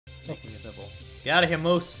Making it simple. Get out of here,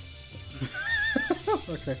 Moose.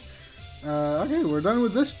 Okay. Okay, we're done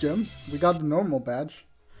with this gym. We got the normal badge,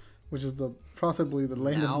 which is possibly the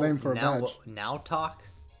lamest name for a badge. Now talk.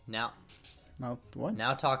 Now what?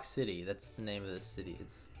 Now Talk City. That's the name of the city.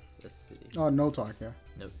 It's a city. Oh, no talk. Yeah.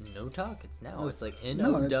 No talk. It's now. It's like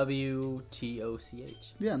NOWTOCH.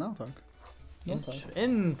 Yeah, now talk.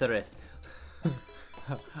 Interest.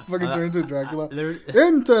 Fucking turn into Dracula.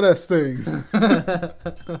 Interesting.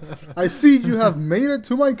 I see you have made it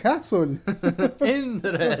to my castle.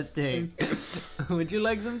 Interesting. Would you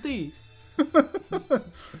like some tea?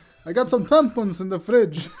 I got some tampons in the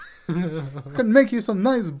fridge. I can make you some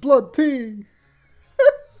nice blood tea.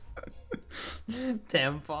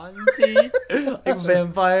 Tampon tea? Like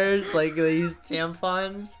vampires, like they use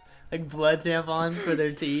tampons, like blood tampons for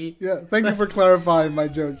their tea. Yeah, thank you for clarifying my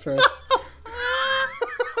joke, Trey.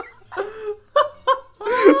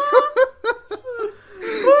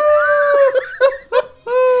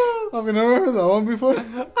 Have you never heard that one before?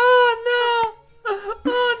 Oh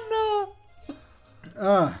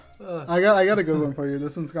no! I got a good one for you.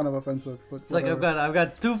 This one's kind of offensive, but It's like I've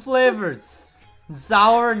got two flavors,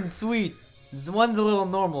 sour and sweet. This one's a little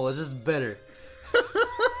normal. It's just bitter.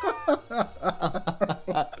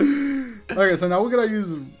 Okay, so now we're gonna use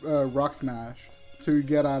Rock Smash to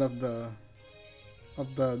get out of the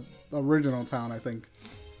original town. I think.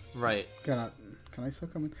 Right. Can I still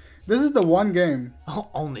come in? This is the one game. Oh,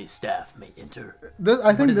 only staff may enter.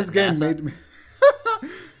 I think this game NASA? made me.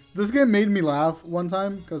 This game made me laugh one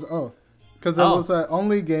time because it was the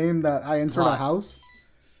only game that I entered a house,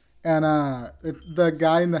 and the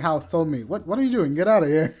guy in the house told me, "What are you doing? Get out of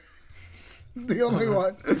here!" The only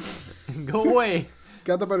one. Go away.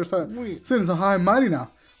 Got the better side. Students are high and mighty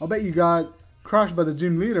now. I'll bet you got crushed by the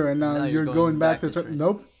gym leader, and now you're going back to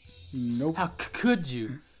nope. How could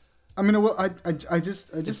you? I mean, well, I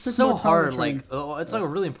just it's so hard. Like, it's like a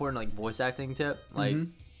really important like voice acting tip. Like,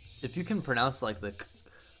 if you can pronounce like the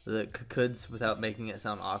coulds without making it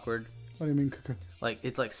sound awkward. What do you mean? Like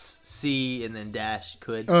it's like C and then dash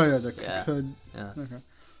could. Oh yeah, could. Yeah. Okay.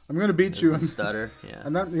 I'm gonna beat you. Stutter. Yeah.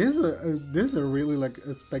 And that this is a really like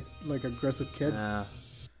aggressive kid. Yeah.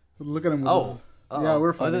 Look at him. Yeah,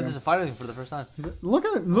 we're fighting. this is a fighting for the first time. Look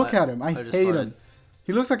at him. Look at him. I hate him.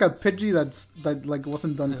 He looks like a Pidgey that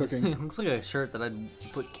wasn't done cooking. It looks like a shirt that I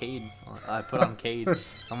put on Cade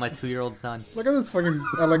on my 2-year-old son. Look at this fucking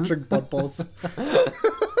electric butt balls.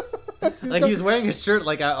 Like he was wearing a shirt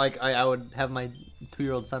like I would have my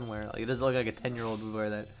 2-year-old son wear. Like it doesn't look like a 10-year-old would wear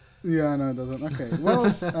that. Yeah, no, it doesn't. Okay, well,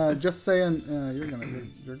 just saying, you're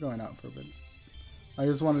going out for a bit. I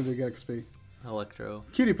just wanted to get XP. Electro.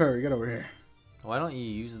 Cutie Perry, get over here. Why don't you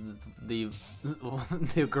use the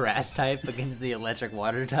grass type against the electric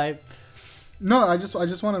water type? No, I just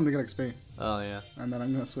want him to get XP. Oh yeah. And then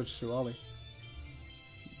I'm gonna switch to Ollie.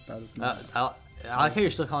 That is not. I like how you're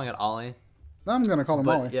still calling it Ollie. I'm gonna call him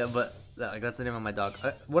Ollie. Yeah, but that's the name of my dog.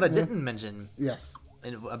 What I didn't mention. Yes.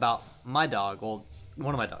 About my dog. Well,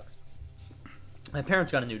 one of my dogs. My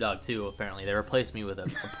parents got a new dog too. Apparently, they replaced me with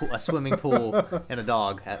a swimming pool and a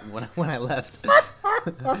dog when I left.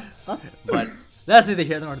 But that's neither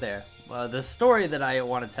here nor there. The story that I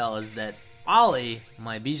want to tell is that Ollie,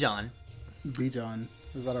 my Bijan. Bijan.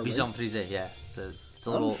 Is that a Bijan Frise? Yeah, it's a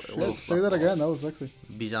little. Say that again. That was sexy.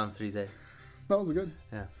 Bijan Frise. That was good.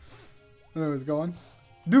 Yeah. Anyways, go on.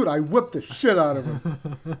 Dude, I whipped the shit out of him.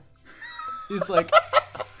 He's like.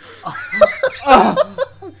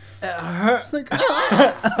 It hurts. Like,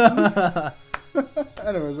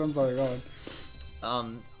 anyways, I'm sorry. Go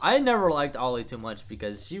on. I never liked Ollie too much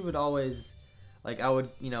because she would always, like, I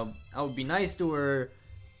would be nice to her,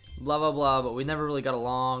 blah blah blah, but we never really got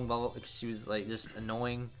along. Blah blah. Because she was like just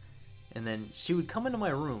annoying, and then she would come into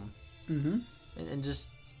my room, and just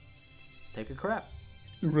take a crap.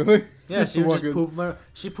 Really? Yeah, she would just poop.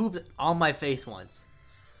 She pooped on my face once,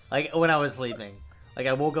 like when I was sleeping. Like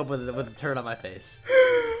I woke up with a turd on my face.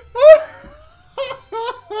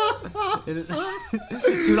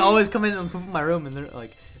 She would always come in and poop in my room, and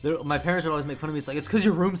my parents would always make fun of me. It's like, it's because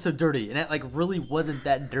your room's so dirty, and it like really wasn't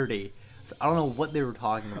that dirty. So I don't know what they were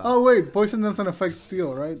talking about. Oh wait, poison doesn't affect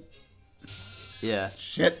steel, right? Yeah.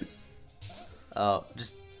 Shit. I'll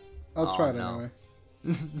try it anyway.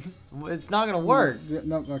 It's not gonna work.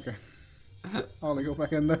 No, okay. I'll go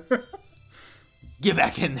back in there. Get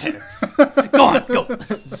back in there. Go on, go.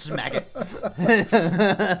 Smack it.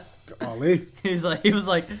 Ollie. He was like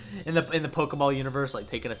in the Pokeball universe, like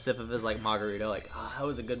taking a sip of his like margarita, like, oh, that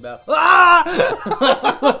was a good battle.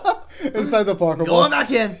 Ah! Inside the Pokeball. Go on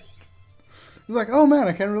back in. He's like, oh man,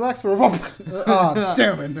 I can't relax for a moment. Oh,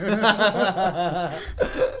 damn it.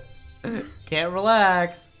 Can't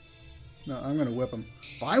relax. No, I'm gonna whip him.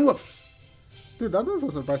 Vine whip! Dude, that does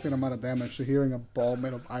a surprising amount of damage to healing a ball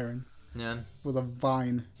made of iron. Yeah. With a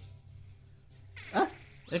vine. Ah!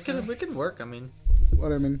 It could work, I mean. What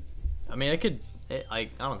do you mean? I mean, I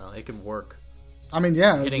don't know, it could work. I mean,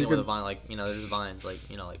 yeah. Hitting it with a vine, like, you know, there's vines, like,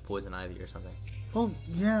 you know, like poison ivy or something. Well,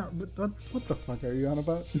 yeah, but what the fuck are you on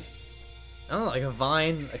about? I don't know, like a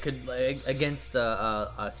vine, I could, like, against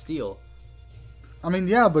steel. I mean,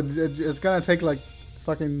 yeah, but it's gonna take, like,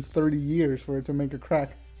 fucking 30 years for it to make a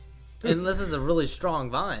crack. Unless it's a really strong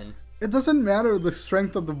vine. It doesn't matter the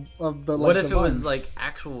strength of the like, what if the it was vine. like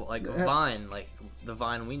actual like a vine, like the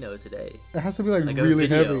vine we know today? It has to be like a really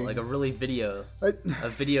video, heavy. like a really video. A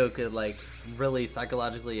video could like really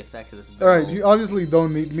psychologically affect this. All right, you obviously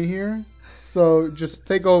don't need me here, so just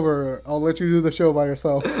take over. I'll let you do the show by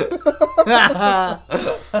yourself.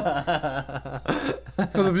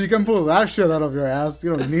 Because if you can pull that shit out of your ass,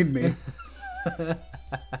 you don't need me.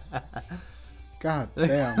 God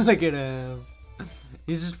damn. Look at him.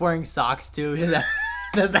 He's just wearing socks too. He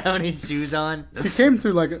doesn't have any shoes on. He came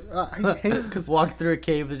to like I hate because walked through a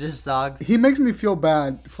cave with just socks. He makes me feel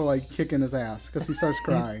bad for like kicking his ass because he starts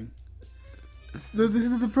crying.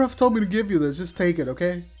 The prof told me to give you this. Just take it,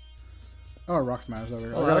 okay? Oh, rock smash over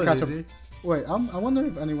here. Oh, I gotta catch him. Wait, I wonder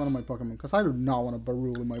if any one of my Pokemon, because I do not want a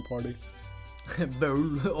Barul in my party.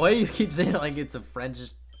 Barul. Why do you keep saying it like it's a French?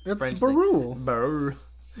 It's French Barul. Barul.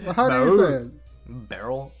 Well, how do you say it?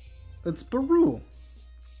 Barrel. It's Barul.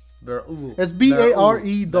 Barul. It's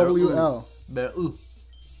Barewl. Barul.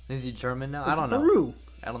 Is he German now? I don't Baru. know.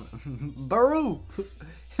 I don't know. Baru.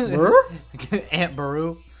 Baru? Aunt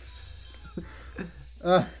Baru.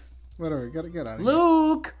 Whatever. Gotta get out of here.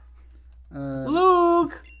 Luke.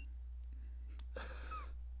 Luke.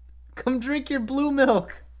 Come drink your blue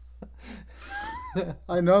milk.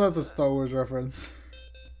 I know that's a Star Wars reference,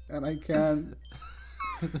 and I can't.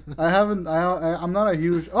 I'm not a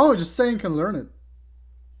huge. Oh, just saying can learn it.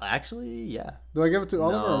 Actually, yeah. Do I give it to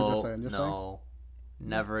Oliver or just saying? No.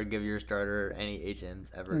 Never give your starter any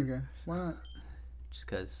HMs ever. Okay. Why not? Just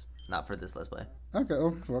because. Not for this Let's Play. Okay.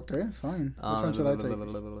 Oh, okay. Fine. Which one should I take?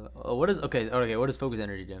 What does Focus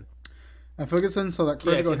Energy do? And focus in so that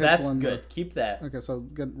critical hits that's one. Good. Keep that. Okay, so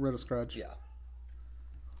get rid of Scratch. Yeah.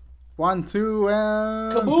 1, 2,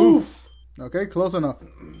 and kaboof! Poof. Okay, close enough.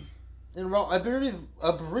 And I believe.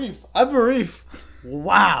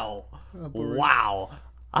 Wow. Wow.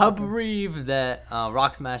 I believe that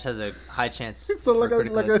Rock Smash has a high chance. So like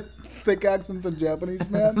a thick accent of Japanese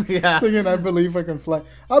man yeah. Singing "I believe I can fly."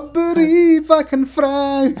 I believe I can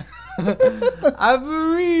fly. I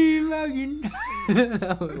believe I can.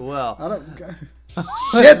 Well. I don't.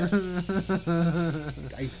 Shit.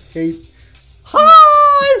 I hate.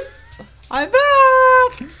 Hi. I'm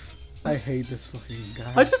back. I hate this fucking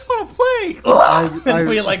guy. I just want to play. And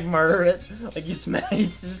we like murder it. Like you just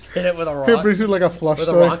hit it with a rock. It brings you like a flush with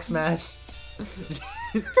toy. a rock smash.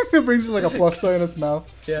 It brings you like a flush toy in its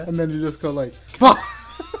mouth. Yeah. And then you just go like.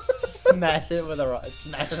 Smash it with a rock.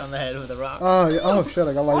 Smash it on the head with a rock. Oh, yeah. Oh shit!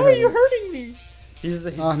 I got lightheaded. Why are you hurting me? He's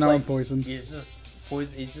now like, I'm poisoned. He's just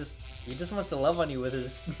poison. He just wants to love on you with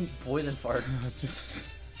his poison farts.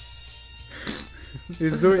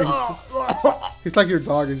 He's doing. He's like your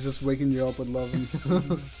dog. He's just waking you up with love and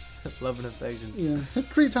love and affection. Yeah, hit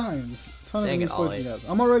 3 times. Ton Dang of it, poison gas.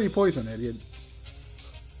 I'm already poisoned, idiot.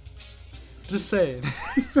 Just saying.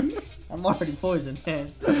 I'm already poisoned,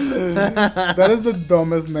 man. That is the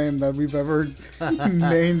dumbest name that we've ever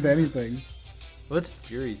named anything. What's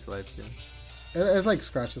Fury Swipe do? It's like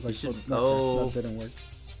scratches. Like that didn't work.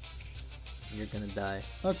 You're gonna die.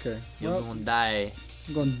 Okay. You're gonna die.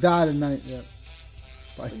 I'm gonna die tonight. Yeah.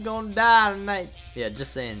 Bye. You're gonna die tonight. Yeah,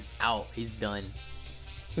 just saying, it's out. He's done.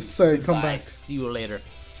 Just say, Goodbye. come back. See you later.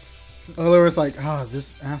 Oliver's like,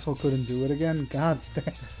 this asshole couldn't do it again. God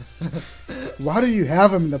damn. Why do you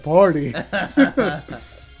have him in the party?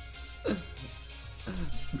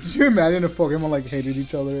 Could you imagine if Pokemon like hated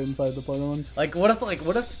each other inside the Pokemon? Like what if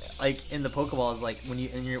in the Pokeballs, like when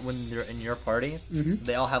they're in your party,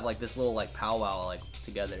 they all have like this little like powwow like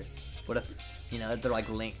together. What if they're like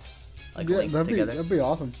linked, linked together? That'd be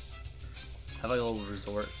awesome. Have like a little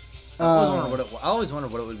resort. I always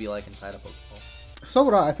wondered what it would be like inside a Pokeball. So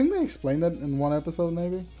would I. I think they explained that in one episode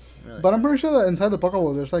maybe. Really? But I'm pretty sure that inside the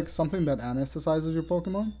Pokeball there's like something that anesthetizes your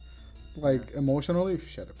Pokemon, like emotionally.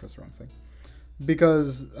 Shit, I pressed the wrong thing.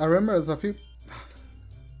 Because I remember there's a few.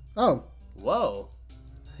 Oh. Whoa.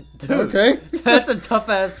 Dude. Okay. That's a tough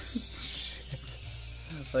ass. Shit.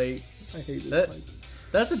 Like I hate this fight.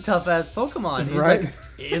 That's a tough ass Pokemon. He's right.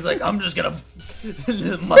 He's like, I'm just gonna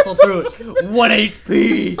muscle through it. 1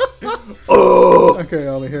 HP. Oh. Okay,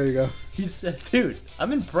 Ollie, here you go. He said, dude,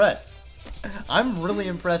 I'm impressed. I'm really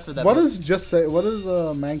impressed with that. What does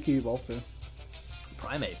Mankey evolve to?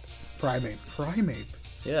 Primate? Primate.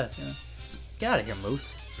 Yes. Yeah. Get out of here,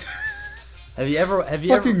 Moose. Have you ever?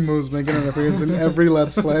 Fucking Moose making an appearance in every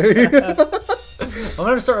Let's Play. I'm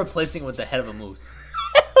gonna start replacing it with the head of a moose.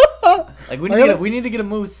 Like we need to get a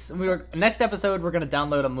moose. Next episode we're gonna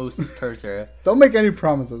download a moose cursor. Don't make any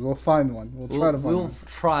promises. We'll find one. We'll try to find one. We'll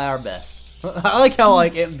try our best. I like how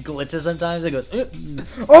like it glitches sometimes. It goes.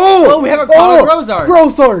 Oh, we haven't caught a Grozard.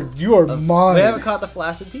 Grozard, you are mine. We haven't caught the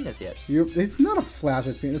flaccid penis yet. It's not a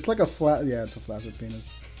flaccid penis. It's like a flat. Yeah, it's a flaccid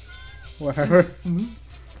penis. Whatever.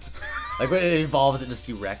 Like when it evolves, it just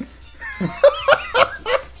erects.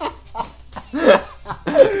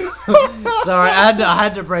 Sorry, I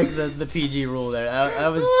had to break the PG rule there. I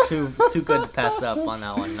was too good to pass up on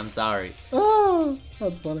that one. I'm sorry. Oh,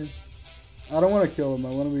 that's funny. I don't want to kill him. I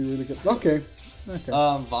want to be really good. Okay.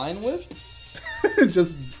 Vine Whip?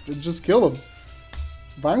 just kill him.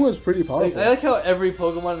 Vine Whip's pretty powerful. I like how every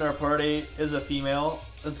Pokemon in our party is a female.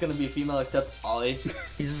 It's gonna be a female except Ollie.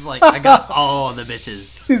 He's just like, I got all the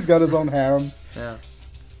bitches. He's got his own harem. Yeah.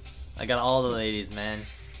 I got all the ladies, man.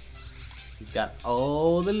 He's got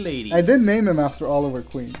all the ladies. I did name him after Oliver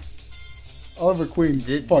Queen. Oliver Queen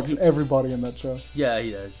fucks everybody in that show. Yeah,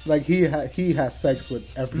 he does. Like he has sex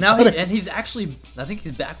with everybody. Now he's actually, I think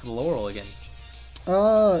he's back with Laurel again.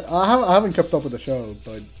 I haven't kept up with the show,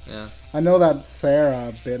 but yeah, I know that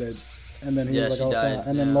Sarah bit it, and then he was like, died,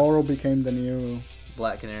 and then Laurel became the new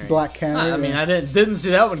Black Canary. Black Canary. I mean, I didn't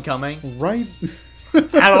see that one coming. Right?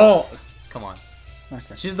 At all. Come on.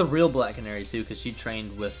 Okay. She's the real Black Canary too, because she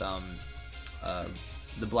trained with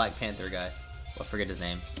the Black Panther guy. I forget his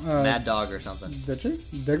name. Mad Dog or something. Did you?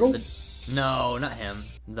 Diggle? No, not him.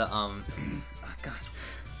 The oh gosh,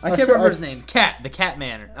 I can't remember his name. The Cat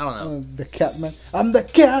Man. I don't know. The Cat Man. I'm the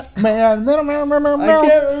Cat Man. I can't remember.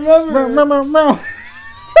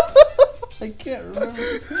 I can't remember.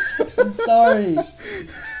 I'm sorry.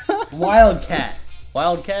 Wildcat.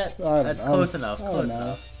 Wildcat. That's close enough. Close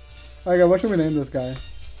enough. Okay, what should we name this guy?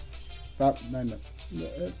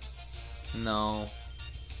 No.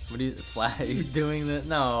 What are you? He's doing that?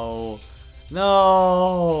 No.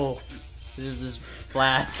 No. There's just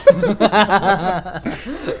Flass.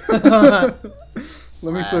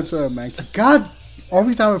 Let me switch to Mankey. God!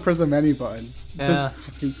 Every time I press the menu button, this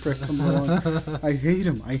fucking prick comes along. I hate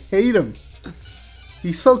him. I hate him.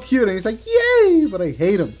 He's so cute and he's like, yay! But I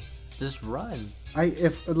hate him. Just run.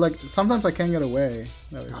 Sometimes I can't get away.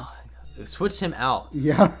 Switch him out.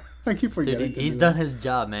 Yeah. I keep forgetting. Dude, he's done his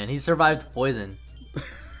job, man. He survived poison.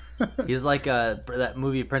 He's like that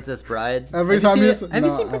movie Princess Bride. Have you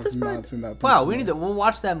seen Princess Bride? Not seen that. Wow, we'll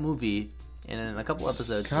watch that movie, and in a couple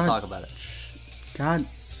episodes we'll talk about it. God,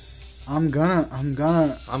 I'm gonna walk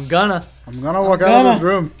out of this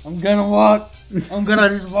room. I'm gonna walk. I'm gonna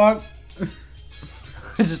just walk.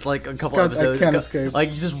 It's just like a couple episodes. I can't escape. Like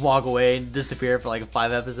you just walk away and disappear for like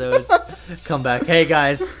 5 episodes. Come back. Hey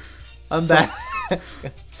guys, I'm back.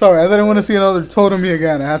 Sorry, I didn't want to see another Tonemy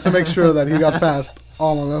again. I had to make sure that he got past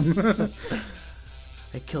all of them.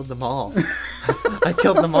 I killed them all. I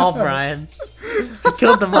killed them all, Brian. I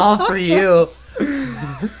killed them all for you.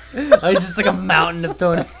 I was just like a mountain of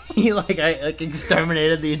Tonemy. Like I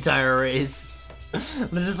exterminated the entire race.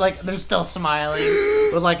 They're still smiling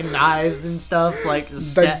with like knives and stuff. Like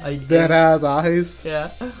dead ass eyes. Yeah.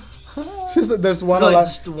 There's one. Like,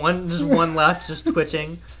 just one left, just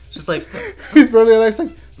twitching. Just like he's barely alive.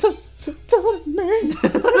 Like Tonemy.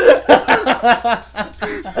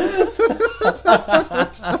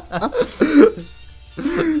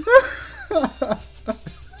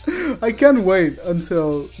 I can't wait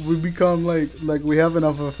until we become like we have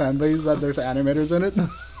enough of a fan base that there's animators in it.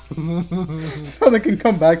 So they can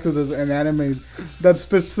come back to this and animate that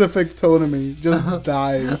specific Tonemy just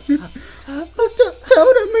die.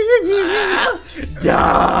 Tonemy!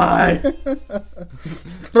 Die!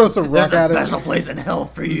 Throws a rock at it. There's a special place in hell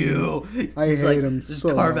for you. I hate him so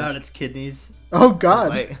Just carve out its kidneys. Oh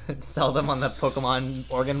god. Sell them on the Pokemon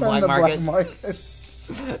organ black market.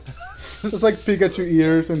 It's like Pikachu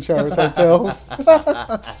ears and Charizard tails.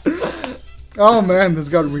 Oh man, this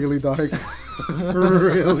got really dark.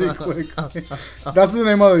 Really quickly. That's the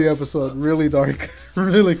name of the episode. Really dark.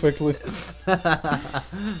 Really quickly.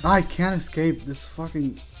 I can't escape this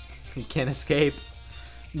fucking... You can't escape.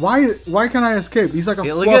 Why can't I escape? He's like a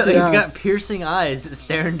look at he's got piercing eyes that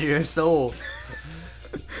stare into your soul.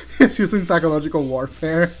 He's using psychological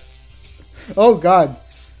warfare. Oh god.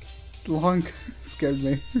 Long scared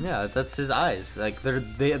me. Yeah, that's his eyes. Like they're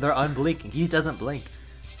unblinking. He doesn't blink.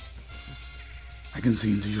 I can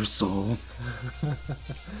see into your soul.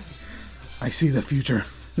 I see the future.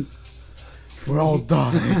 We're all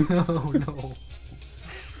dying. Oh no.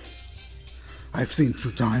 I've seen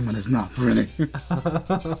through time and it's not pretty.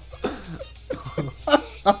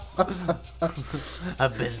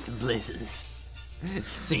 I've been some places.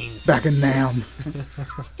 Seen some Back in Nam.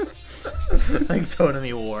 like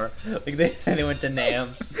Tonemy War. Like they went to Nam.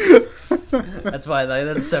 That's why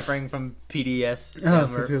they're suffering from PDS.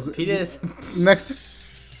 PDS. Next.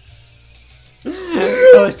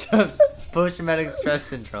 Post-traumatic stress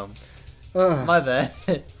syndrome. Uh, My bad.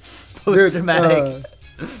 Post-traumatic.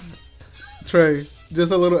 Trey,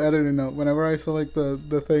 just a little editing note. Whenever I select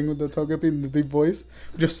the thing with the Togepi and the deep voice,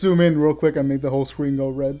 just zoom in real quick and make the whole screen go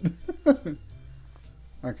red.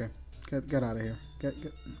 Okay, get out of here.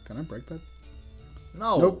 Can I break that?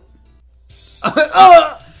 No. Nope.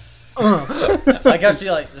 Like how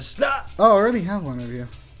she like stop. Oh, I already have one of you.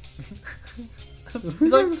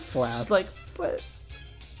 He's like Flat. she's like, but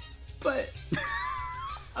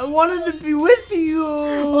I wanted to be with you.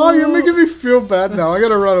 Oh, you're making me feel bad now. I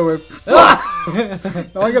gotta run away.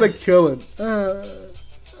 Now I gotta kill it. Fine.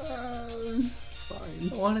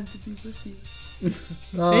 I wanted to be with you.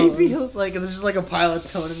 Maybe he'll like. There's just like a pile of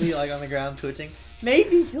Tonemy like on the ground twitching.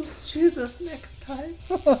 Maybe he'll choose us next time.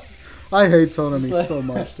 I hate Tonemy so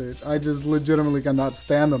much, dude. I just legitimately cannot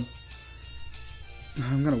stand him.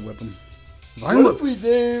 I'm gonna whip him. What did we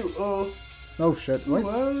do? Oh shit! What?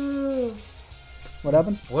 Wow. What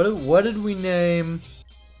happened? What did we name?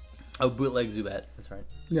 Oh, bootleg Zubat. That's right.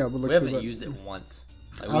 Yeah, but We haven't used it once.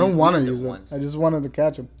 Like, I don't want to use it. once. I just wanted to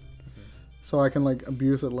catch him, so I can like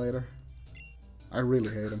abuse it later. I really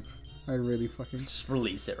hate him. I really fucking Just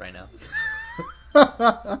release it right now.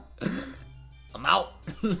 I'm out.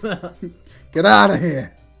 Get out of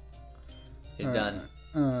here. You're done.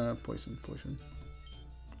 Poison.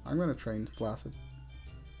 I'm gonna train Flaccid.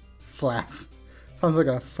 Flask. Sounds like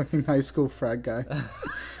a fucking high school frat guy.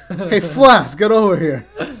 Hey, Flask, get over here.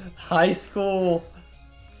 High school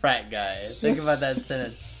frat guy. Think about that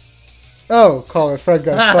sentence. Oh, call it frat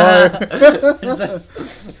guy. Sorry.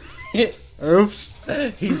 Oops.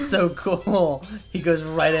 He's so cool. He goes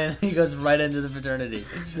right in. He goes right into the fraternity.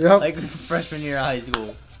 Yep. Like freshman year of high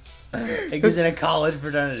school. Like he's in a college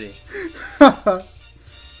fraternity.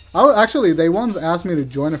 Actually, they once asked me to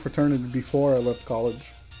join a fraternity before I left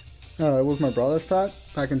college. It was my brother's frat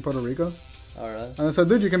back in Puerto Rico. Alright. And I said,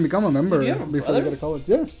 dude, you can become a member You have a before brother? you go to college.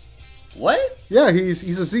 Yeah. What? Yeah,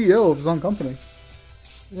 he's a CEO of his own company.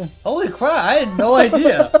 Yeah. Holy crap! I had no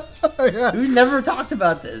idea. Yeah. We never talked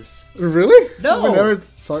about this. Really? No. We never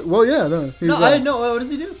talked. Well, yeah, no. He's, No, I didn't know. What does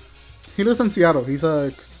he do? He lives in Seattle. He's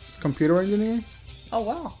a computer engineer. Oh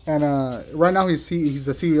wow. And right now he's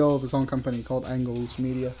the CEO of his own company called Angles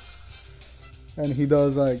Media. And he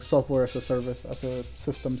does like software as a service, as a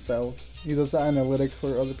system sales. He does analytics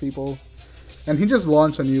for other people. And he just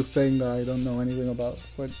launched a new thing that I don't know anything about.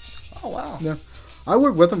 But Oh wow. yeah, I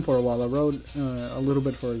worked with him for a while. I wrote a little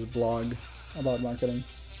bit for his blog about marketing.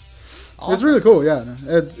 Awesome. It's really cool. Yeah,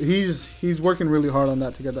 he's working really hard on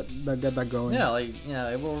that to get that going. Yeah, like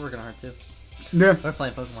we're working hard too. Yeah, We're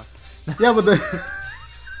playing Pokemon. yeah, but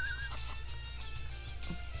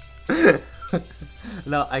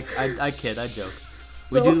No, I kid. I joke.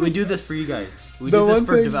 We do this for you guys. We The do this one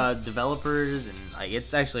for thing- developers, and like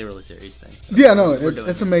it's actually a really serious thing. yeah, no, We're doing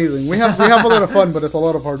it's it. amazing. We have a lot of fun, but it's a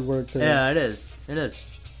lot of hard work too. Yeah, it is. It is.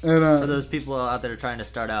 And For those people out there trying to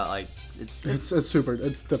start out, like it's super.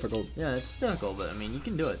 It's difficult. yeah, it's difficult, but I mean, you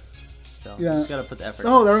can do it. So Yeah. you just gotta put the effort.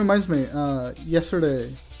 Oh, that reminds me.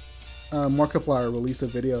 Yesterday, Markiplier released a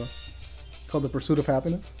video called "The Pursuit of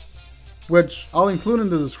Happiness," which I'll include in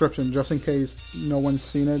the description just in case no one's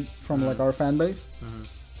seen it from like our fan base. Mhm.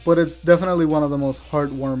 But it's definitely one of the most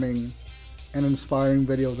heartwarming and inspiring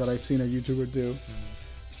videos that I've seen a YouTuber do.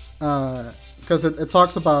 Because it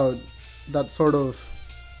talks about that sort of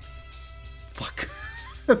fuck.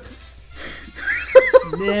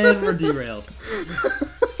 Man, we're derailed.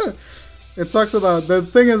 It talks about the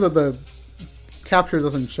thing is that the capture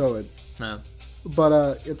doesn't show it. No. But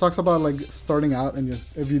it talks about like starting out and just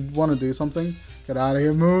if you want to do something, get out of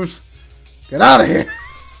here, Moose. Get out of here.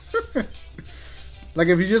 Like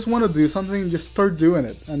if you just want to do something, just start doing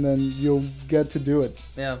it, and then you'll get to do it.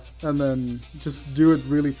 Yeah. And then just do it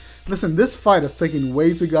really. Listen, this fight is taking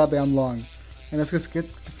way too goddamn long, and it's just get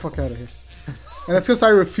the fuck out of here. And it's because I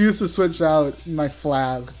refuse to switch out my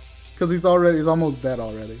Flask. Because he's almost dead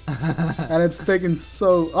already. And it's taken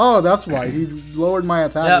so... Oh, that's why. He lowered my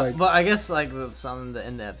attack. Yeah, like, but I guess like something to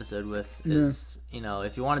end the episode with is,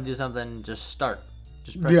 if you want to do something, just start.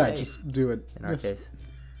 Just press A. Just do it. In our case,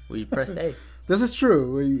 we pressed A. This is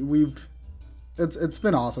true. We've... It's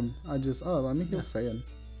been awesome. Let me heal Saiyan.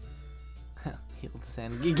 Heal the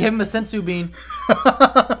sand. Give him a sensu bean.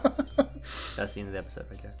 That's the end of the episode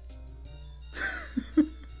right there.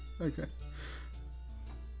 Okay.